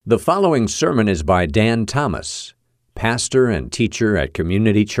The following sermon is by Dan Thomas, pastor and teacher at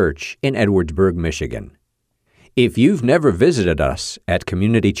Community Church in Edwardsburg, Michigan. If you've never visited us at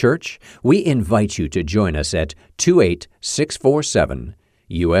Community Church, we invite you to join us at 28647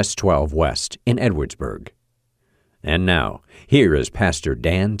 US 12 West in Edwardsburg. And now, here is Pastor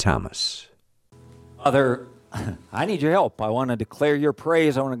Dan Thomas. Father, I need your help. I want to declare your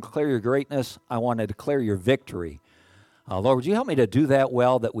praise. I want to declare your greatness. I want to declare your victory. Lord, would you help me to do that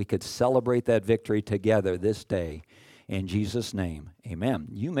well, that we could celebrate that victory together this day. In Jesus' name, amen.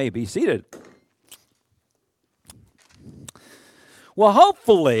 You may be seated. Well,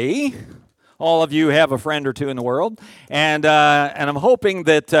 hopefully, all of you have a friend or two in the world, and I'm hoping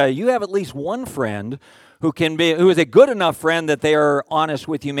that you have at least one friend who is a good enough friend that they are honest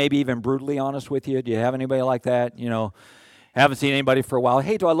with you, maybe even brutally honest with you. Do you have anybody like that? You know, haven't seen anybody for a while.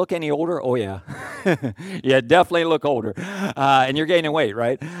 Hey, do I look any older? Oh, yeah. Yeah, definitely look older. And you're gaining weight,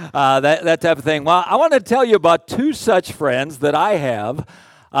 right? That type of thing. Well, I want to tell you about two such friends that I have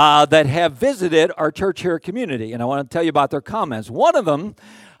that have visited our church here at Community. And I want to tell you about their comments. One of them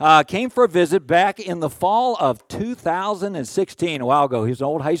came for a visit back in the fall of 2016, a while ago. He was an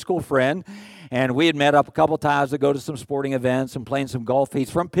old high school friend. And we had met up a couple times to go to some sporting events and playing some golf. He's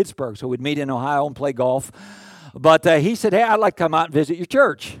from Pittsburgh, so we'd meet in Ohio and play golf. But he said, hey, I'd like to come out and visit your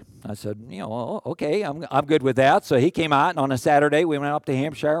church. I said, okay, I'm good with that. So he came out, and on a Saturday, we went up to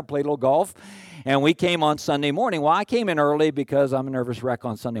Hampshire and played a little golf. And we came on Sunday morning. Well, I came in early because I'm a nervous wreck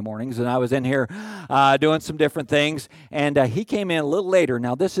on Sunday mornings, and I was in here doing some different things. And he came in a little later.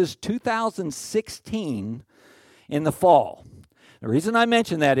 Now, this is 2016 in the fall. The reason I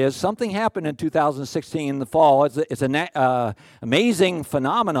mention that is something happened in 2016 in the fall. It's an amazing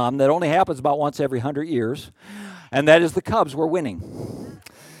phenomenon that only happens about once every 100 years, and that is the Cubs were winning.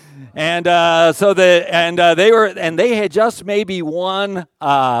 And they had just maybe won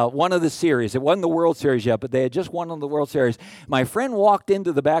one of the series. It wasn't the World Series yet, but they had just won the World Series. My friend walked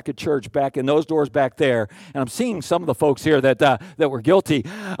into the back of church, back in those doors back there, and I'm seeing some of the folks here that were guilty.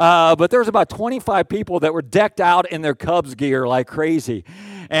 But there was about 25 people that were decked out in their Cubs gear like crazy.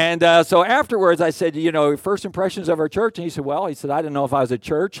 And so afterwards, I said, first impressions of our church. And he said, I didn't know if I was at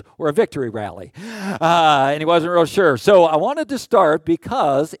church or a victory rally. And he wasn't real sure. So I wanted to start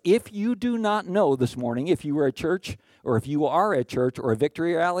because if you do not know this morning, if you were at church or if you are at church or a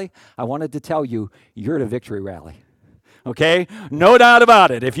victory rally, I wanted to tell you, you're at a victory rally. Okay? No doubt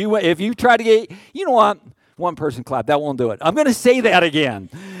about it. If you try to get, one person clap, that won't do it. I'm going to say that again.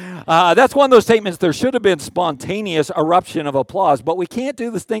 That's one of those statements. There should have been spontaneous eruption of applause, but we can't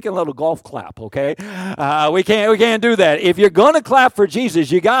do the stinking little golf clap, okay? We can't do that. If you're going to clap for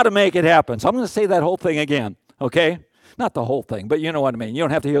Jesus, you got to make it happen. So I'm going to say that whole thing again, okay? Not the whole thing, but you know what I mean. You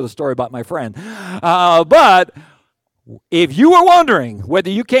don't have to hear the story about my friend. But if you were wondering whether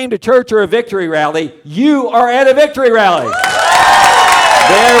you came to church or a victory rally, you are at a victory rally.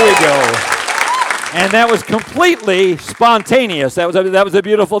 There we go. And that was completely spontaneous. That was a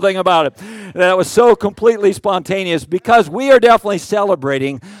beautiful thing about it. That was so completely spontaneous because we are definitely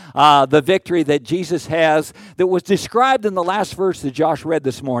celebrating the victory that Jesus has that was described in the last verse that Josh read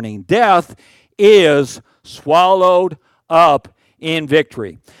this morning. Death is swallowed up in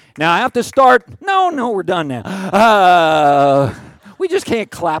victory. Now I have to start. No, we're done now. We just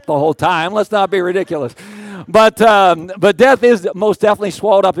can't clap the whole time. Let's not be ridiculous. But death is most definitely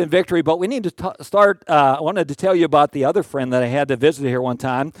swallowed up in victory. But we need to start. I wanted to tell you about the other friend that I had to visit here one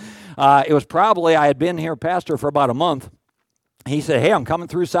time. It was probably, I had been here pastor for about a month. He said, hey, I'm coming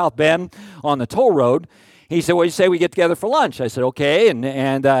through South Bend on the toll road. He said, well, you say we get together for lunch? I said, okay.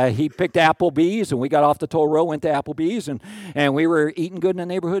 And he picked Applebee's, and we got off the toll road, went to Applebee's, and we were eating good in the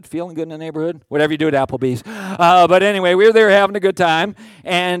neighborhood, feeling good in the neighborhood, whatever you do at Applebee's. But anyway, we were there having a good time.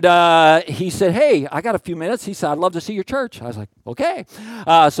 And he said, hey, I got a few minutes. He said, I'd love to see your church. I was like, okay.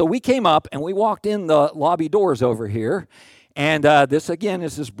 So we came up, and we walked in the lobby doors over here. And this, again,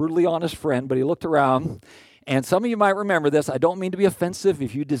 is this brutally honest friend, but he looked around. And some of you might remember this. I don't mean to be offensive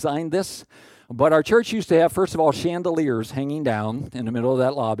if you designed this. But our church used to have, first of all, chandeliers hanging down in the middle of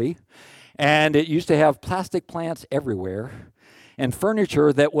that lobby. And it used to have plastic plants everywhere. And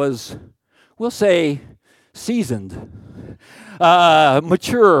furniture that was, we'll say, seasoned.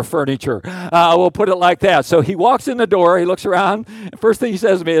 Mature furniture. We'll put it like that. So he walks in the door, he looks around, and first thing he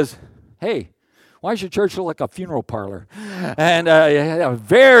says to me is, hey, why does your church look like a funeral parlor? And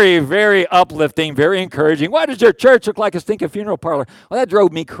very, very uplifting, very encouraging. Why does your church look like a stinking funeral parlor? Well, that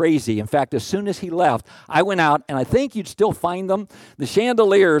drove me crazy. In fact, as soon as he left, I went out, and I think you'd still find them. The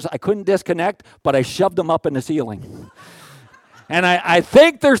chandeliers, I couldn't disconnect, but I shoved them up in the ceiling. And I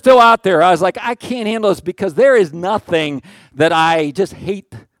think they're still out there. I was like, I can't handle this because there is nothing that I just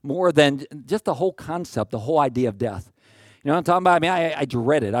hate more than just the whole concept, the whole idea of death. You know what I'm talking about? I mean, I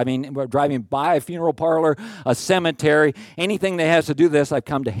dread it. I mean, driving by a funeral parlor, a cemetery, anything that has to do with this, I've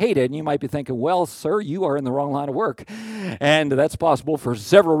come to hate it. And you might be thinking, well, sir, you are in the wrong line of work. And that's possible for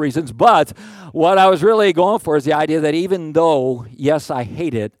several reasons. But what I was really going for is the idea that even though, yes, I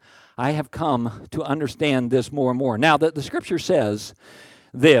hate it, I have come to understand this more and more. Now, the scripture says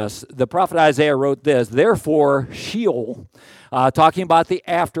this. The prophet Isaiah wrote this, therefore Sheol, talking about the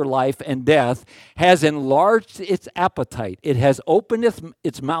afterlife and death, has enlarged its appetite. It has opened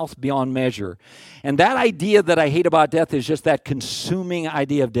its mouth beyond measure. And that idea that I hate about death is just that consuming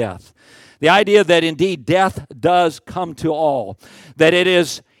idea of death. The idea that indeed death does come to all, that it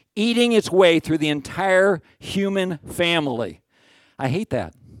is eating its way through the entire human family. I hate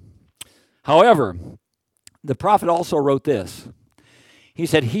that. However, the prophet also wrote this. He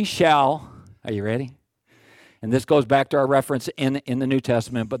said, he shall, are you ready? And this goes back to our reference in the New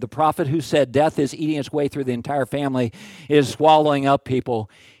Testament. But the prophet who said death is eating its way through the entire family is swallowing up people.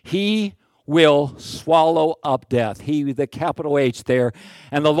 He will swallow up death. He, the capital H there.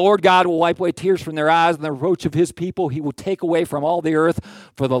 And the Lord God will wipe away tears from their eyes, and the reproach of his people he will take away from all the earth,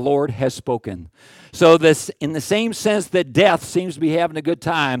 for the Lord has spoken. So this, in the same sense that death seems to be having a good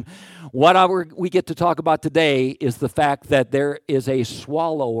time, what we get to talk about today is the fact that there is a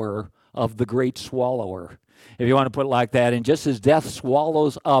swallower of the great swallower, if you want to put it like that. And just as death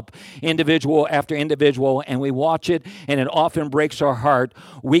swallows up individual after individual, and we watch it, and it often breaks our heart,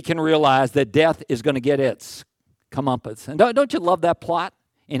 we can realize that death is going to get its comeuppance. And don't you love that plot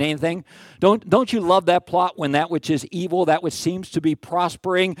in anything? Don't you love that plot when that which is evil, that which seems to be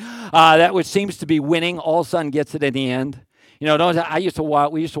prospering, that which seems to be winning, all of a sudden gets it in the end? You know,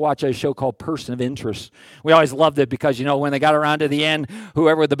 we used to watch a show called Person of Interest. We always loved it because, you know, when they got around to the end,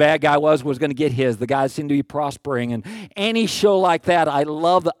 whoever the bad guy was going to get his. The guys seemed to be prospering. And any show like that, I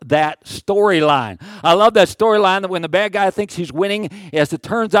love that storyline. I love that storyline that when the bad guy thinks he's winning, as it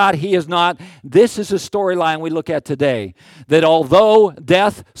turns out he is not. This is a storyline we look at today. That although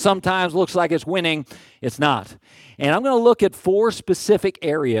death sometimes looks like it's winning, it's not. And I'm going to look at four specific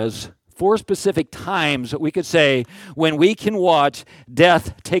areas, 4 specific times that we could say when we can watch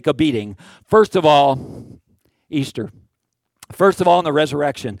death take a beating. First of all, Easter. First of all, in the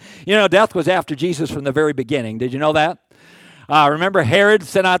resurrection. You know, death was after Jesus from the very beginning. Did you know that? Remember Herod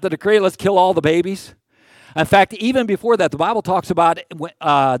sent out the decree, let's kill all the babies? In fact, even before that, the Bible talks about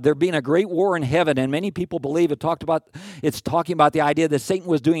there being a great war in heaven, and many people believe it's talking about the idea that Satan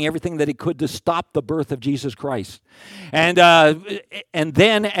was doing everything that he could to stop the birth of Jesus Christ. And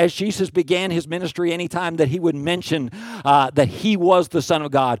then as Jesus began his ministry, anytime that he would mention that he was the Son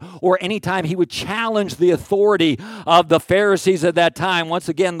of God, or anytime he would challenge the authority of the Pharisees at that time, once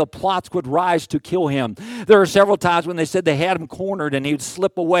again, the plots would rise to kill him. There were several times when they said they had him cornered and he would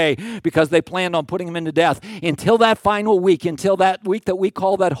slip away because they planned on putting him into death. Until that final week, until that week that we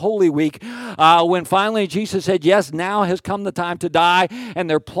call that Holy Week, when finally Jesus said, yes, now has come the time to die, and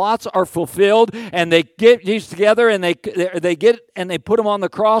their plots are fulfilled, and they get Jesus together, and they put him on the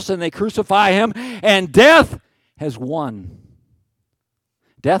cross, and they crucify him, and death has won.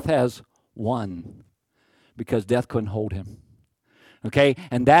 Death has won because death couldn't hold him. Okay,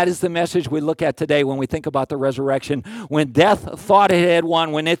 and that is the message we look at today when we think about the resurrection. When death thought it had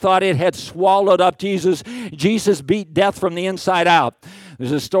won, when they thought it had swallowed up Jesus, Jesus beat death from the inside out.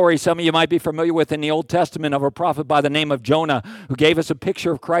 There's a story some of you might be familiar with in the Old Testament of a prophet by the name of Jonah, who gave us a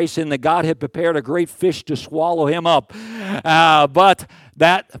picture of Christ in that God had prepared a great fish to swallow him up. But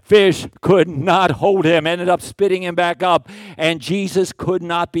that fish could not hold him, ended up spitting him back up, and Jesus could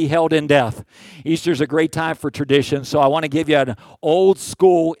not be held in death. Easter's a great time for tradition, so I want to give you an old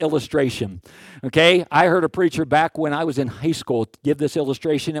school illustration. Okay, I heard a preacher back when I was in high school give this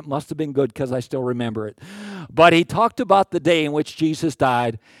illustration. It must have been good because I still remember it. But he talked about the day in which Jesus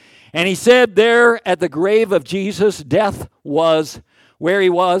died, and he said there at the grave of Jesus, death was where he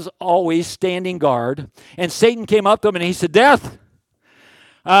was always standing guard, and Satan came up to him and he said, Death,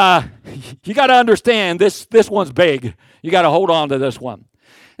 you got to understand, this one's big. You got to hold on to this one.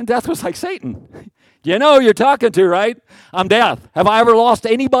 And death was like, Satan, you know who you're talking to, right? I'm death. Have I ever lost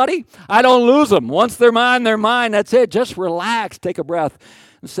anybody? I don't lose them. Once they're mine, they're mine. That's it. Just relax. Take a breath.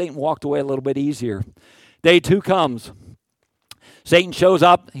 And Satan walked away a little bit easier. Day 2 comes. Satan shows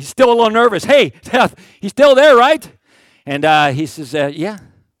up. He's still a little nervous. Hey, death, he's still there, right? And he says, yeah,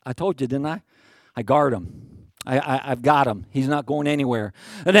 I told you, didn't I? I guard him. I've got him. He's not going anywhere.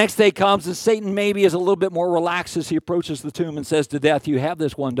 The next day comes, and Satan maybe is a little bit more relaxed as he approaches the tomb and says to death, you have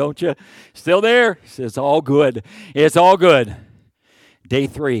this one, don't you? Still there? He says, all good. It's all good. Day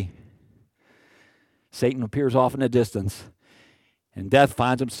 3, Satan appears off in the distance. And death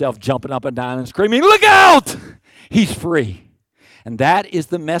finds himself jumping up and down and screaming, "Look out!" He's free. And that is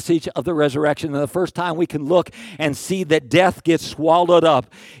the message of the resurrection. And the first time we can look and see that death gets swallowed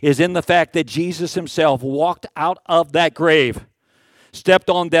up is in the fact that Jesus himself walked out of that grave,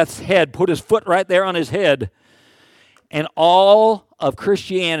 stepped on death's head, put his foot right there on his head. And all of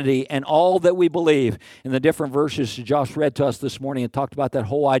Christianity and all that we believe in the different verses Josh read to us this morning and talked about that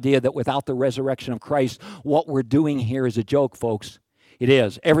whole idea that without the resurrection of Christ, what we're doing here is a joke, folks. It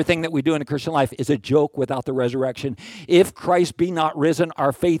is. Everything that we do in the Christian life is a joke without the resurrection. If Christ be not risen,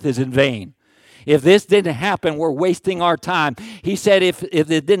 our faith is in vain. If this didn't happen, we're wasting our time. He said if it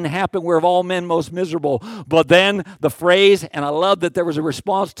didn't happen, we're of all men most miserable. But then the phrase, and I love that there was a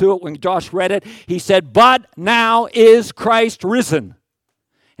response to it when Josh read it, he said, "But now is Christ risen."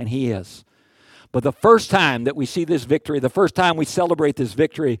 And he is. But the first time that we see this victory, the first time we celebrate this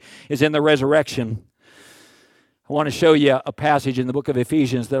victory is in the resurrection. I want to show you a passage in the book of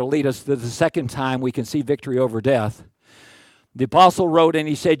Ephesians that will lead us to the second time we can see victory over death. The apostle wrote and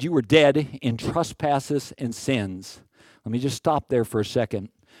he said, "You were dead in trespasses and sins." Let me just stop there for a second.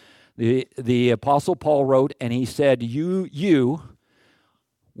 The apostle Paul wrote and he said, you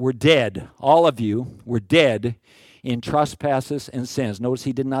were dead. All of you were dead in trespasses and sins. Notice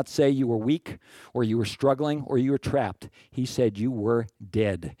he did not say you were weak or you were struggling or you were trapped. He said you were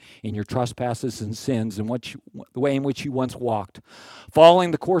dead in your trespasses and sins and the way in which you once walked,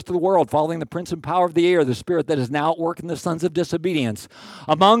 following the course of the world, following the prince and power of the air, the spirit that is now at work in the sons of disobedience,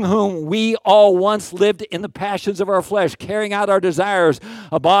 among whom we all once lived in the passions of our flesh, carrying out our desires,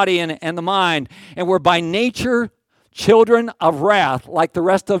 a body and the mind, and were by nature children of wrath like the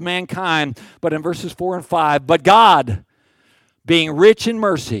rest of mankind. But in verses 4 and 5, but God, being rich in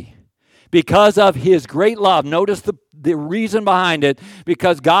mercy, because of his great love, notice the reason behind it,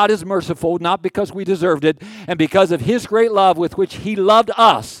 because God is merciful, not because we deserved it, and because of his great love with which he loved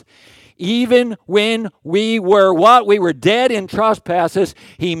us, even when we were what? We were dead in trespasses,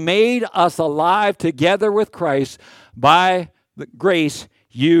 he made us alive together with Christ. By the grace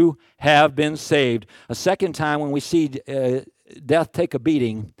you have been saved. A second time when we see death take a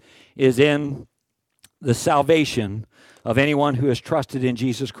beating is in the salvation of anyone who has trusted in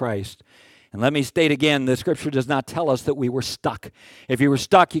Jesus Christ. And let me state again, the scripture does not tell us that we were stuck. If you were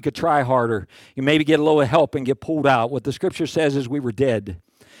stuck, you could try harder. You maybe get a little help and get pulled out. What the scripture says is we were dead.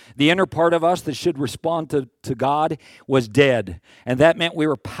 The inner part of us that should respond to God was dead, and that meant we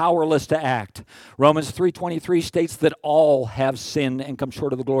were powerless to act. Romans 3:23 states that all have sinned and come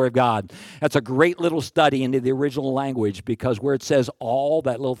short of the glory of God. That's a great little study into the original language, because where it says all,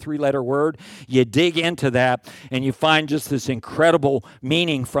 that little three-letter word, you dig into that and you find just this incredible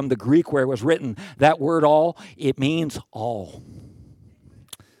meaning from the Greek where it was written. That word all, it means all.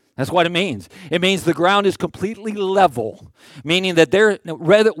 That's what it means. It means the ground is completely level, meaning that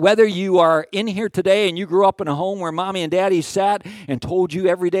whether you are in here today and you grew up in a home where mommy and daddy sat and told you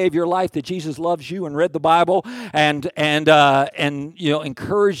every day of your life that Jesus loves you and read the Bible and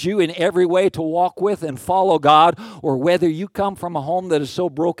encouraged you in every way to walk with and follow God, or whether you come from a home that is so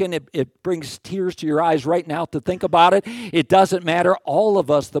broken it brings tears to your eyes right now to think about it. It doesn't matter. All of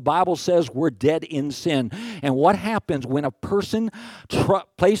us, the Bible says, we're dead in sin. And what happens when a person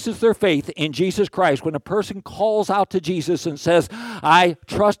places their faith in Jesus Christ, when a person calls out to Jesus and says, "I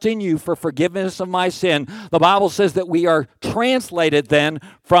trust in you for forgiveness of my sin," the Bible says that we are translated then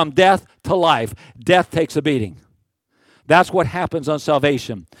from death to life. Death takes a beating. That's what happens on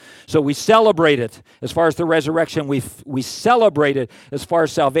salvation. So we celebrate it as far as the resurrection. We celebrate it as far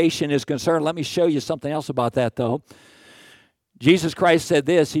as salvation is concerned. Let me show you something else about that, though. Jesus Christ said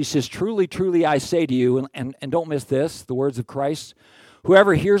this. He says, "Truly, truly, I say to you," and don't miss this, the words of Christ,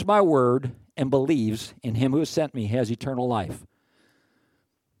 "whoever hears my word and believes in him who has sent me has eternal life."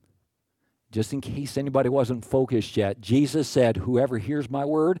 Just in case anybody wasn't focused yet, Jesus said, "Whoever hears my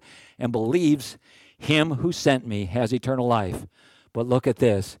word and believes him who sent me has eternal life." But look at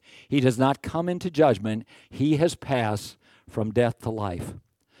this. He does not come into judgment. He has passed from death to life.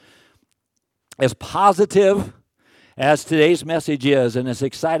 As positive as today's message is, and as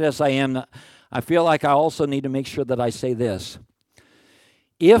excited as I am, I feel like I also need to make sure that I say this.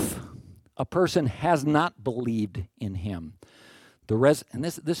 If a person has not believed in him, and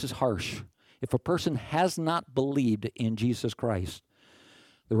this is harsh. If a person has not believed in Jesus Christ,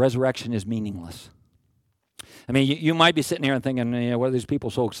 the resurrection is meaningless. I mean, you might be sitting here and thinking, what are these people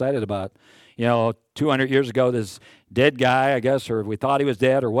so excited about? 200 years ago, this dead guy, I guess, or we thought he was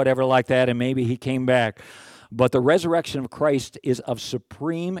dead or whatever like that, and maybe he came back. But the resurrection of Christ is of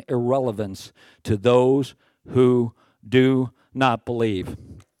supreme irrelevance to those who do not believe.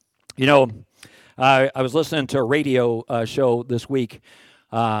 I was listening to a radio show this week.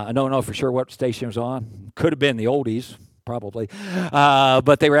 I don't know for sure what station it was on. Could have been the oldies, probably.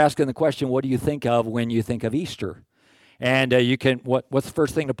 But they were asking the question, what do you think of when you think of Easter? And what's the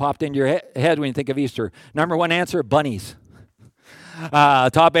first thing that popped into your head when you think of Easter? Number one answer, bunnies.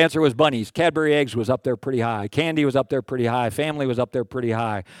 Top answer was bunnies. Cadbury eggs was up there pretty high. Candy was up there pretty high. Family was up there pretty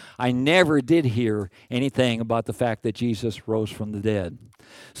high. I never did hear anything about the fact that Jesus rose from the dead.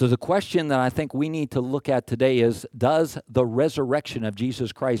 So the question that I think we need to look at today is, does the resurrection of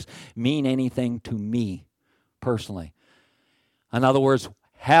Jesus Christ mean anything to me personally? In other words,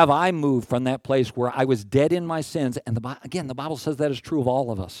 have I moved from that place where I was dead in my sins? And the Bible says that is true of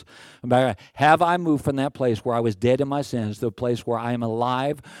all of us. Have I moved from that place where I was dead in my sins to a place where I am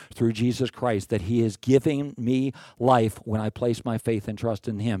alive through Jesus Christ, that He is giving me life when I place my faith and trust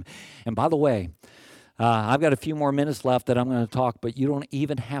in Him? And by the way, I've got a few more minutes left that I'm going to talk, but you don't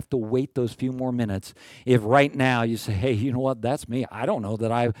even have to wait those few more minutes. If right now you say, hey, you know what, that's me. I don't know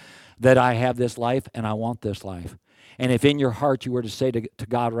that I have this life and I want this life. And if in your heart you were to say to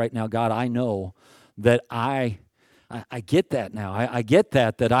God right now, God, I know that I get that now. I get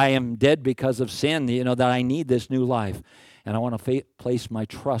that I am dead because of sin, that I need this new life. And I want to place my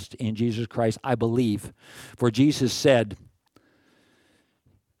trust in Jesus Christ. I believe. For Jesus said,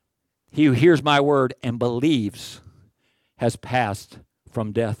 he who hears my word and believes has passed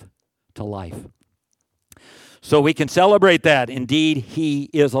from death to life. So we can celebrate that. Indeed, He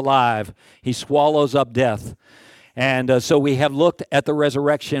is alive. He swallows up death. And so we have looked at the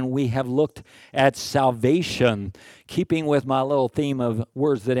resurrection. We have looked at salvation, keeping with my little theme of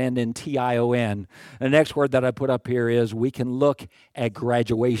words that end in T-I-O-N. The next word that I put up here is we can look at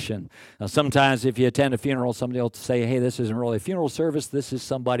graduation. Now, sometimes if you attend a funeral, somebody will say, hey, this isn't really a funeral service. This is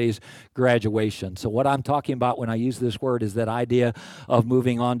somebody's graduation. So what I'm talking about when I use this word is that idea of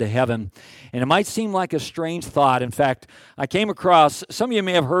moving on to heaven. And it might seem like a strange thought. In fact, I came across, some of you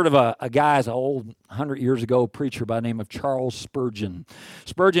may have heard of a guy, an old 100 years ago preacher by the name of Charles Spurgeon.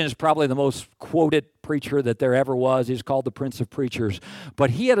 Spurgeon is probably the most quoted preacher that there ever was. He's called the Prince of Preachers.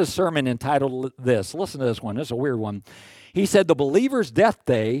 But he had a sermon entitled this. Listen to this one. This is a weird one. He said, the believer's death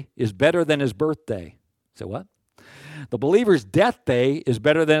day is better than his birthday. Say what? The believer's death day is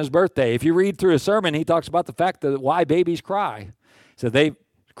better than his birthday. If you read through his sermon, he talks about the fact that why babies cry. So they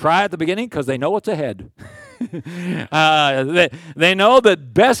cry at the beginning because they know what's ahead. They know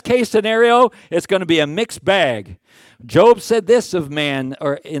that best case scenario, it's going to be a mixed bag. Job said this of man,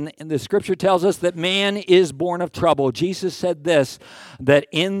 or in the scripture tells us that man is born of trouble. Jesus said this, that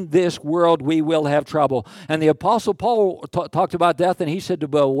in this world we will have trouble. And the Apostle Paul talked about death, and he said to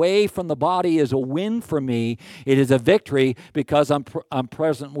be away from the body is a win for me. It is a victory because I'm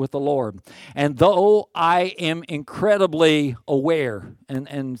present with the Lord. And though I am incredibly aware,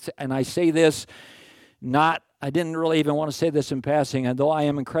 and I say this I didn't really even want to say this in passing, and though I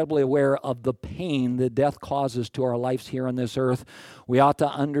am incredibly aware of the pain that death causes to our lives here on this earth, we ought to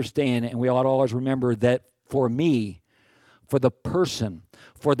understand and we ought to always remember that for me, for the person,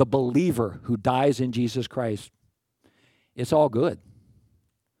 for the believer who dies in Jesus Christ, it's all good.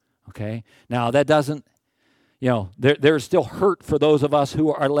 Okay? Now, that doesn't, there's still hurt for those of us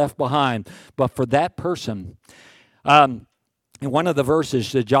who are left behind, but for that person, in one of the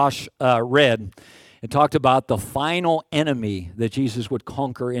verses that Josh read, it talked about the final enemy that Jesus would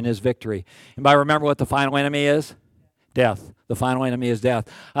conquer in His victory. Anybody remember what the final enemy is? Death. The final enemy is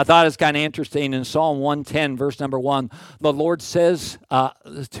death. I thought it's kind of interesting in Psalm 110, verse number 1, the Lord says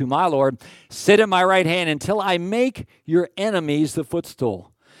to my Lord, sit at my right hand until I make your enemies the footstool.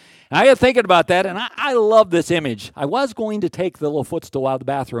 I got thinking about that, and I love this image. I was going to take the little footstool out of the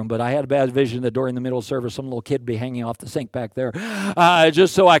bathroom, but I had a bad vision that during the middle of service, some little kid would be hanging off the sink back there,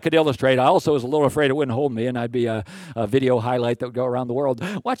 just so I could illustrate. I also was a little afraid it wouldn't hold me, and I'd be a video highlight that would go around the world.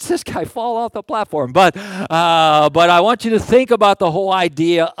 Watch this guy fall off the platform. But I want you to think about the whole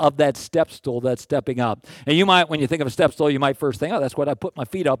idea of that step stool, that stepping up. And you might, when you think of a step stool, you might first think, oh, that's what I put my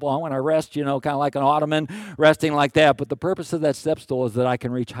feet up on when I rest, kind of like an ottoman, resting like that. But the purpose of that step stool is that I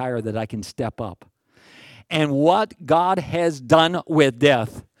can reach higher, that I can step up. And what God has done with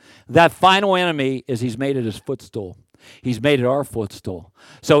death, that final enemy, is He's made it His footstool. He's made it our footstool.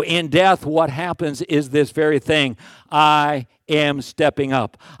 So in death, what happens is this very thing. I am stepping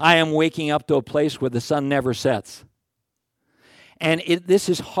up. I am waking up to a place where the sun never sets. And this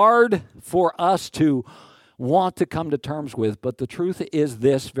is hard for us to want to come to terms with. But the truth is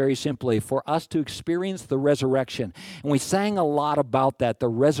this, very simply, for us to experience the resurrection, and we sang a lot about that, the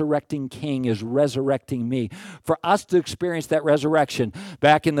resurrecting King is resurrecting me. For us to experience that resurrection,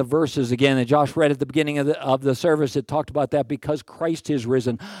 back in the verses again that Josh read at the beginning of the service, it talked about that, because Christ is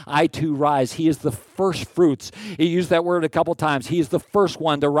risen, I too rise. He is the first fruits. He used that word a couple times. He is the first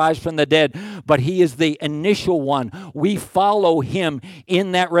one to rise from the dead, but he is the initial one. We follow him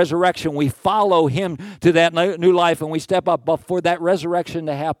in that resurrection. We follow him to that new life, and we step up. But for that resurrection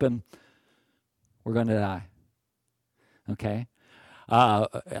to happen, we're going to die. Okay?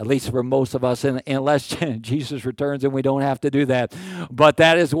 At least for most of us, unless Jesus returns and we don't have to do that. But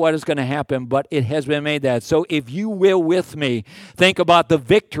that is what is going to happen. But it has been made that. So if you will with me, think about the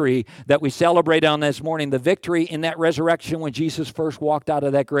victory that we celebrate on this morning, the victory in that resurrection when Jesus first walked out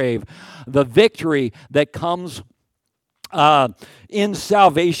of that grave, the victory that comes in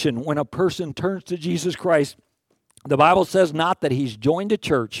salvation when a person turns to Jesus Christ. The Bible says not that he's joined a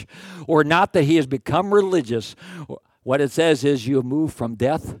church or not that he has become religious. What it says is you have moved from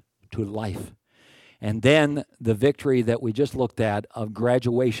death to life. And then the victory that we just looked at of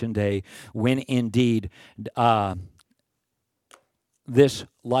graduation day, when indeed this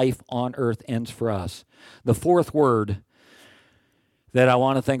life on earth ends for us. The fourth word that I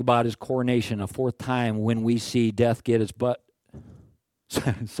want to think about is coronation, a fourth time when we see death get its butt.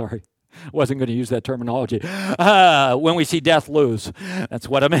 Sorry. Wasn't going to use that terminology. When we see death lose. That's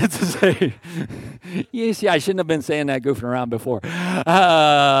what I meant to say. You see, I shouldn't have been saying that goofing around before.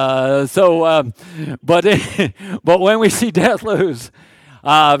 But when we see death lose,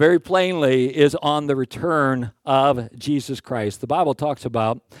 very plainly is on the return of Jesus Christ. The Bible talks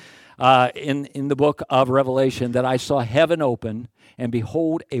about in the book of Revelation that I saw heaven open, and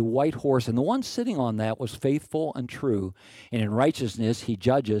behold, a white horse, and the one sitting on that was faithful and true, and in righteousness he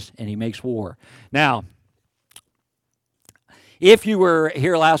judges and he makes war. Now, if you were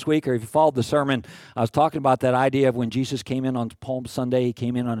here last week or if you followed the sermon, I was talking about that idea of when Jesus came in on Palm Sunday, he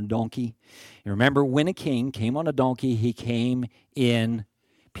came in on a donkey. You remember, when a king came on a donkey, he came in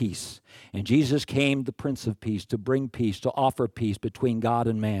peace. And Jesus came, the Prince of Peace, to bring peace, to offer peace between God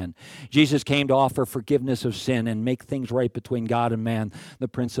and man. Jesus came to offer forgiveness of sin and make things right between God and man, the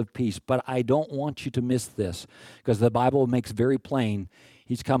Prince of Peace. But I don't want you to miss this, because the Bible makes very plain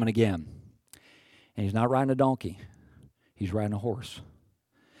he's coming again. And he's not riding a donkey. He's riding a horse.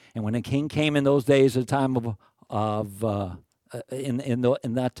 And when a king came in those days, at the time in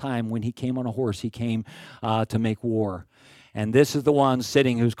that time when he came on a horse, he came to make war. And this is the one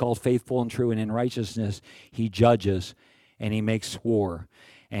sitting who's called faithful and true, and in righteousness he judges and he makes war.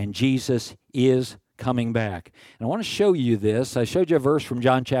 And Jesus is coming back. And I want to show you this. I showed you a verse from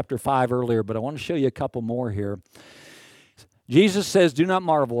John chapter 5 earlier, but I want to show you a couple more here. Jesus says, "Do not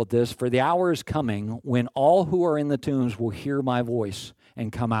marvel at this, for the hour is coming when all who are in the tombs will hear my voice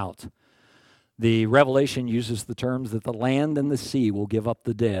and come out." The Revelation uses the terms that the land and the sea will give up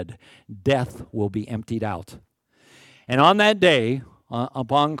the dead. Death will be emptied out. And on that day,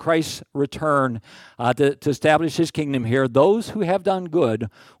 upon Christ's return to establish his kingdom here, those who have done good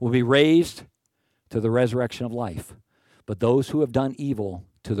will be raised to the resurrection of life, but those who have done evil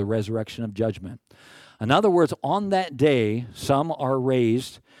to the resurrection of judgment. In other words, on that day, some are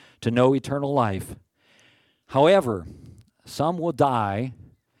raised to know eternal life. However, some will die,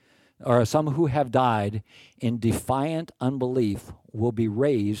 or some who have died in defiant unbelief will be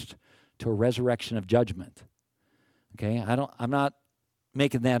raised to a resurrection of judgment. Okay, I'm not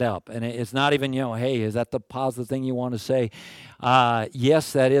making that up, and it's not even, hey, is that the positive thing you want to say?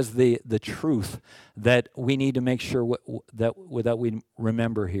 Yes, that is the truth that we need to make sure that we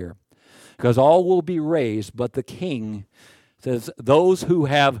remember here, because all will be raised, but the King says, those who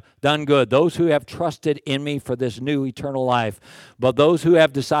have done good, those who have trusted in me for this new eternal life, but those who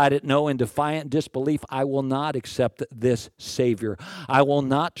have decided, no, in defiant disbelief, I will not accept this Savior, I will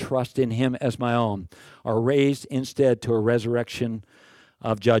not trust in him as my own, are raised instead to a resurrection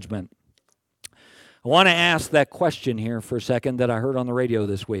of judgment. I want to ask that question here for a second that I heard on the radio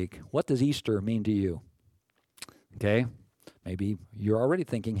this week. What does Easter mean to you? Okay, maybe you're already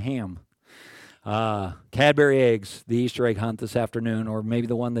thinking ham. Cadbury eggs, the Easter egg hunt this afternoon, or maybe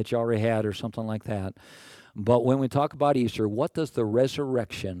the one that you already had or something like that. But when we talk about Easter, what does the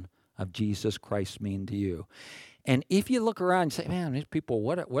resurrection of Jesus Christ mean to you? And if you look around and say, man, these people,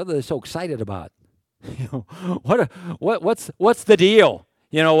 what are they so excited about? What's the deal?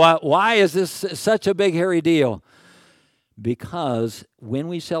 Why is this such a big, hairy deal? Because when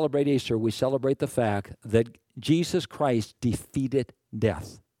we celebrate Easter, we celebrate the fact that Jesus Christ defeated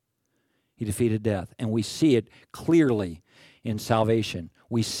death. He defeated death. And we see it clearly in salvation.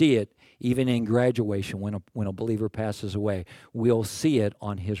 We see it even in graduation when a believer passes away. We'll see it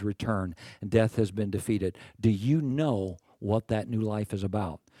on his return. Death has been defeated. Do you know what that new life is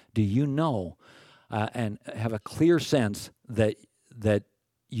about? Do you know and have a clear sense that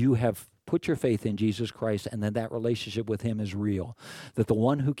you have put your faith in Jesus Christ and that relationship with him is real? That the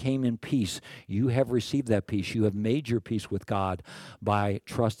one who came in peace, you have received that peace. You have made your peace with God by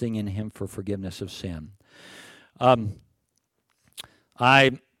trusting in him for forgiveness of sin.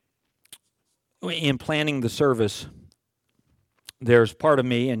 In planning the service, there's part of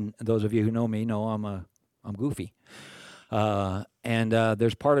me, and those of you who know me know I'm goofy. And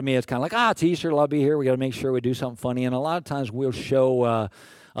there's part of me that's kind of like, it's Easter, I'll be here. We got to make sure we do something funny. And a lot of times we'll show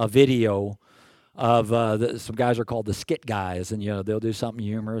a video of some guys are called the skit guys, and they'll do something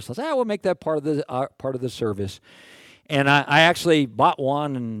humorous. I'll say, we'll make that part of the service. And I actually bought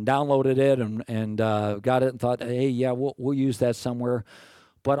one and downloaded it and got it and thought, hey, yeah, we'll use that somewhere.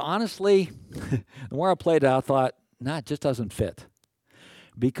 But honestly, the more I played it, I thought, it just doesn't fit.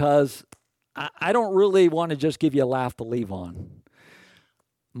 Because I don't really want to just give you a laugh to leave on.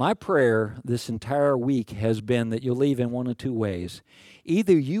 My prayer this entire week has been that you'll leave in one of two ways.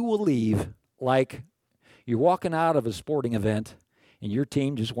 Either you will leave like you're walking out of a sporting event and your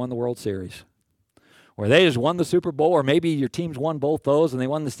team just won the World Series, or they just won the Super Bowl, or maybe your team's won both those and they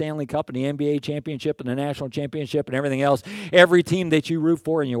won the Stanley Cup and the NBA championship and the national championship and everything else. Every team that you root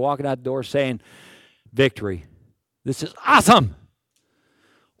for, and you're walking out the door saying, victory. This is awesome.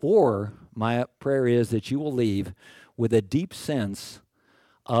 Or my prayer is that you will leave with a deep sense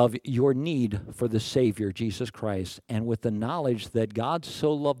of your need for the Savior, Jesus Christ, and with the knowledge that God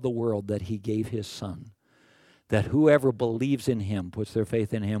so loved the world that he gave his Son, that whoever believes in him, puts their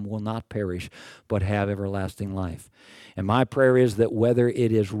faith in him, will not perish, but have everlasting life. And my prayer is that whether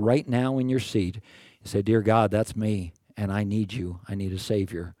it is right now in your seat, you say, dear God, that's me, and I need you. I need a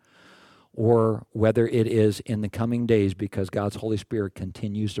Savior. Or whether it is in the coming days because God's Holy Spirit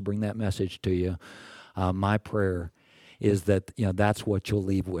continues to bring that message to you, my prayer is that that's what you'll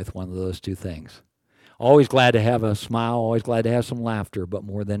leave with, one of those two things. Always glad to have a smile, always glad to have some laughter, but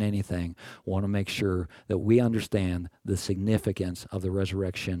more than anything, want to make sure that we understand the significance of the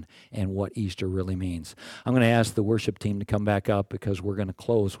resurrection and what Easter really means. I'm going to ask the worship team to come back up because we're going to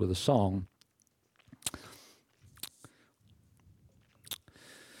close with a song.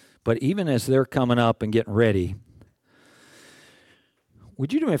 But even as they're coming up and getting ready,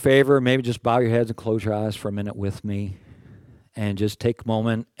 would you do me a favor, maybe just bow your heads and close your eyes for a minute with me and just take a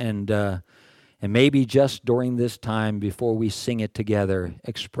moment and maybe just during this time before we sing it together,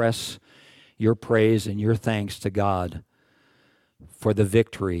 express your praise and your thanks to God for the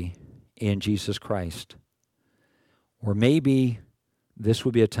victory in Jesus Christ. Or maybe this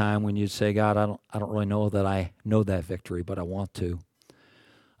would be a time when you'd say, God, I don't really know that I know that victory, but I want to.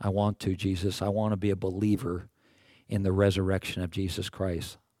 I want to, Jesus. I want to be a believer in the resurrection of Jesus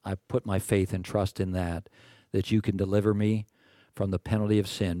Christ. I put my faith and trust in that you can deliver me from the penalty of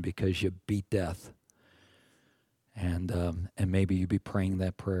sin because you beat death. And maybe you be praying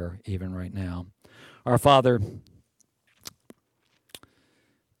that prayer even right now. Our Father,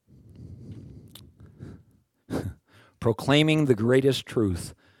 proclaiming the greatest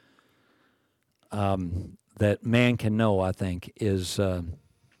truth that man can know, I think, is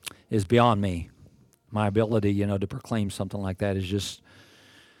beyond me. My ability, to proclaim something like that is just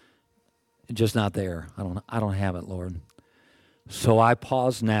not there. I don't have it, Lord. So I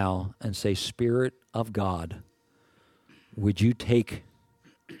pause now and say, Spirit of God, would you take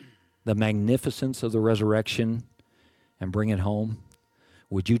the magnificence of the resurrection and bring it home?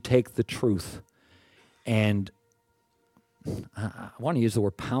 Would you take the truth and I want to use the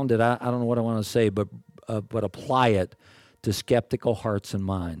word pound it. I don't know what I want to say, but apply it to skeptical hearts and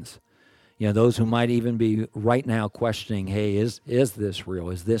minds. Those who might even be right now questioning, hey, is this real?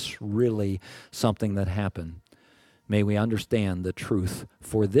 Is this really something that happened? May we understand the truth.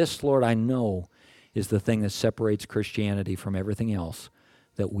 For this, Lord, I know is the thing that separates Christianity from everything else,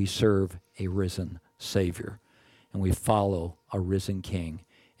 that we serve a risen Savior, and we follow a risen King,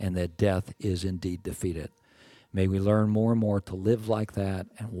 and that death is indeed defeated. May we learn more and more to live like that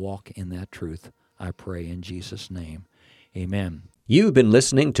and walk in that truth, I pray in Jesus' name. Amen. You've been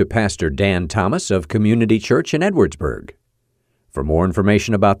listening to Pastor Dan Thomas of Community Church in Edwardsburg. For more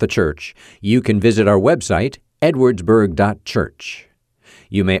information about the church, you can visit our website, edwardsburg.church.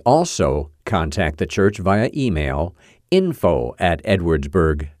 You may also contact the church via email,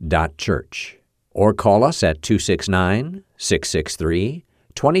 info@edwardsburg.church, or call us at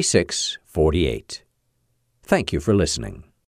 269-663-2648. Thank you for listening.